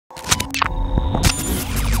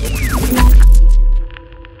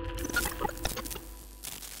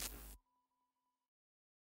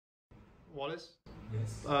Wallace?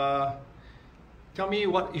 Yes. Tell me,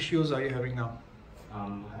 what issues are you having now?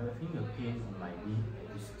 I'm having a pain on my knee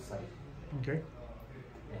at this side. Okay.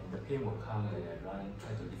 And the pain will come when I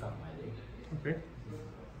try to lift up my leg. Okay.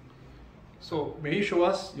 So, may you show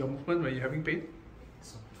us your movement when you're having pain?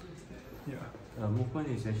 So, Yeah. movement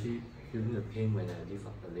is actually feeling the pain when I lift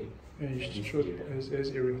up the leg. And you should show this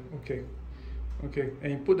area. Okay. Okay.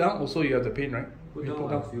 And you put down, also you have the pain, right? Put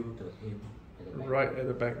down, I feel the pain at the back. Right at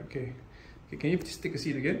the back. Okay. Okay. Can you just take a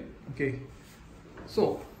seat again? Okay.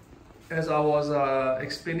 So, as I was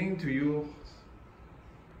explaining to you,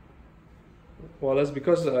 Wallace,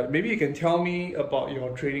 because maybe you can tell me about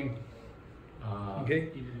your training. Okay.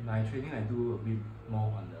 In my training, I do a bit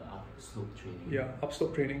more on the upslope training. Yeah,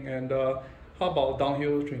 upslope training. And how about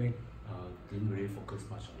downhill training? Didn't really focus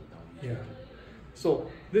much on the downhill. Yeah.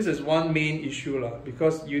 So this is one main issue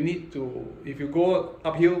because you need to, if you go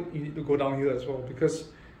uphill, you need to go downhill as well, because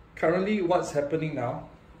currently what's happening now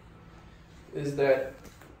is that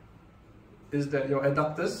your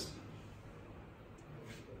adductors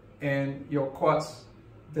and your quads,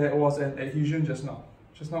 there was an adhesion just now.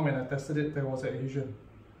 Just now when I tested it, there was an adhesion.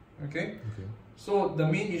 Okay? So the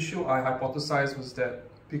main issue I hypothesized was that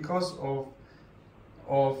because of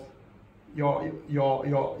your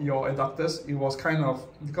adductors, it was kind of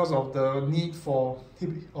because of the need for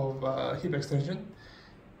hip extension,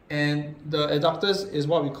 and the adductors is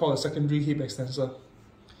what we call a secondary hip extensor.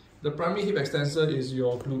 The primary hip extensor is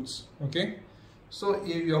your glutes. Okay, so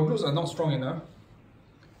if your glutes are not strong enough,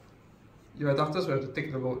 your adductors will have to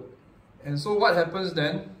take the load. And so what happens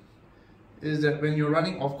then is that when you're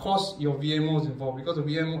running, of course your VMO is involved, because the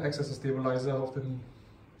VMO acts as a stabilizer of the knee.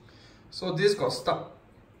 So this got stuck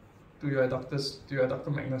to your adductors, to your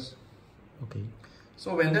adductor magnus. Okay.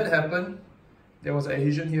 So when that happened, there was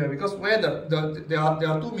adhesion here, because where there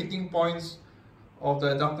are two meeting points of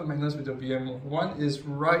the adductor magnus with the VMO. One is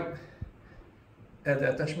right at the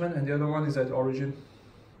attachment, and the other one is at the origin.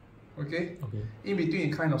 Okay? Okay. In between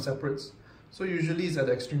it kind of separates. So usually it's at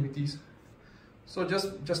the extremities. So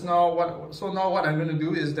now what I'm going to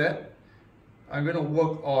do is that I'm going to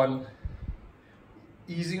work on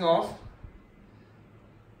easing off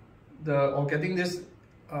getting this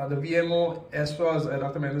the VMO as well as the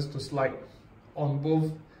adductor magnus to slide on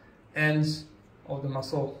both ends of the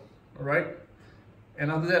muscle. Alright?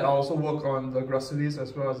 And after that, I'll also work on the gracilis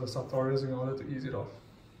as well as the sartorius in order to ease it off.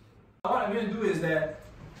 What I'm going to do is that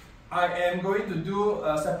I am going to do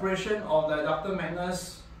a separation of the adductor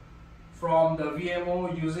magnus from the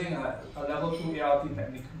VMO using a level 2 ART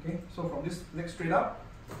technique. Okay, so from this leg straight up,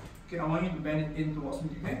 okay, I want you to bend it in towards me.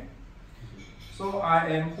 Okay, so I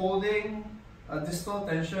am holding a distal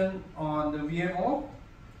tension on the VMO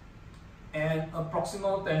and a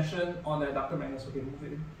proximal tension on the adductor magnus. Okay, move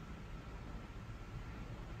it in.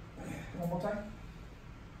 One more time.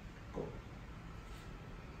 Go.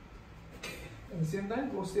 Okay. At the same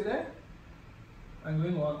time, go stay there. I'm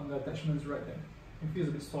going on the attachments right there. It feels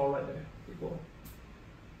a bit sore right there. Okay, go.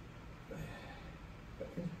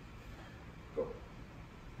 Back in. Go.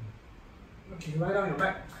 Okay, lie down your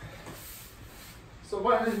back. So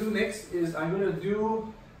what I'm going to do next is I'm going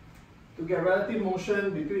to get relative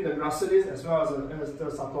motion between the gracilis as well as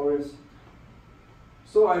the sartorius.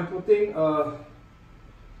 So I'm putting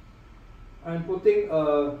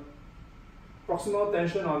a proximal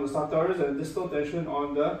tension on the sartorius and distal tension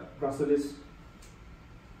on the gracilis,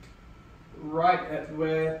 right at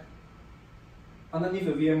where, underneath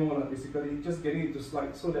the VMO, basically, just getting it to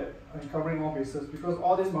slide so that I'm covering all bases, because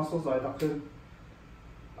all these muscles are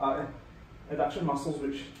adduction muscles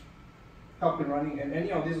which help in running, and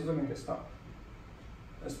any of these also can get stuck,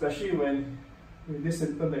 especially with this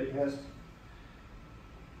symptom that he has.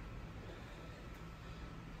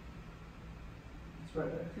 It's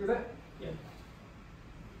right there. Feel that? Yeah.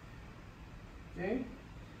 Okay.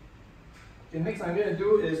 Okay, next I'm going to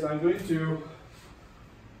do is I'm going to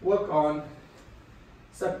work on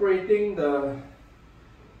separating the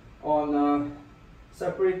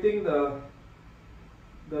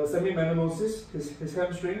semimenomosis, his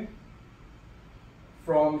hamstring,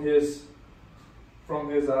 from his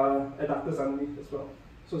adductors underneath as well.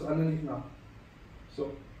 So it's underneath now.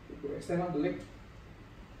 So you extend out the leg,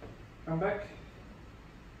 come back,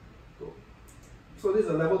 go. So this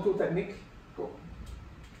is a level 2 technique. Go.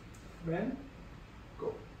 Bend,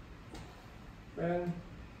 go. Bend,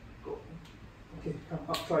 go. Okay, come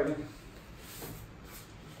up, try again.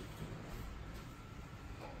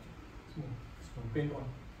 Smooth. Paint on.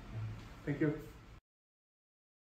 Thank you.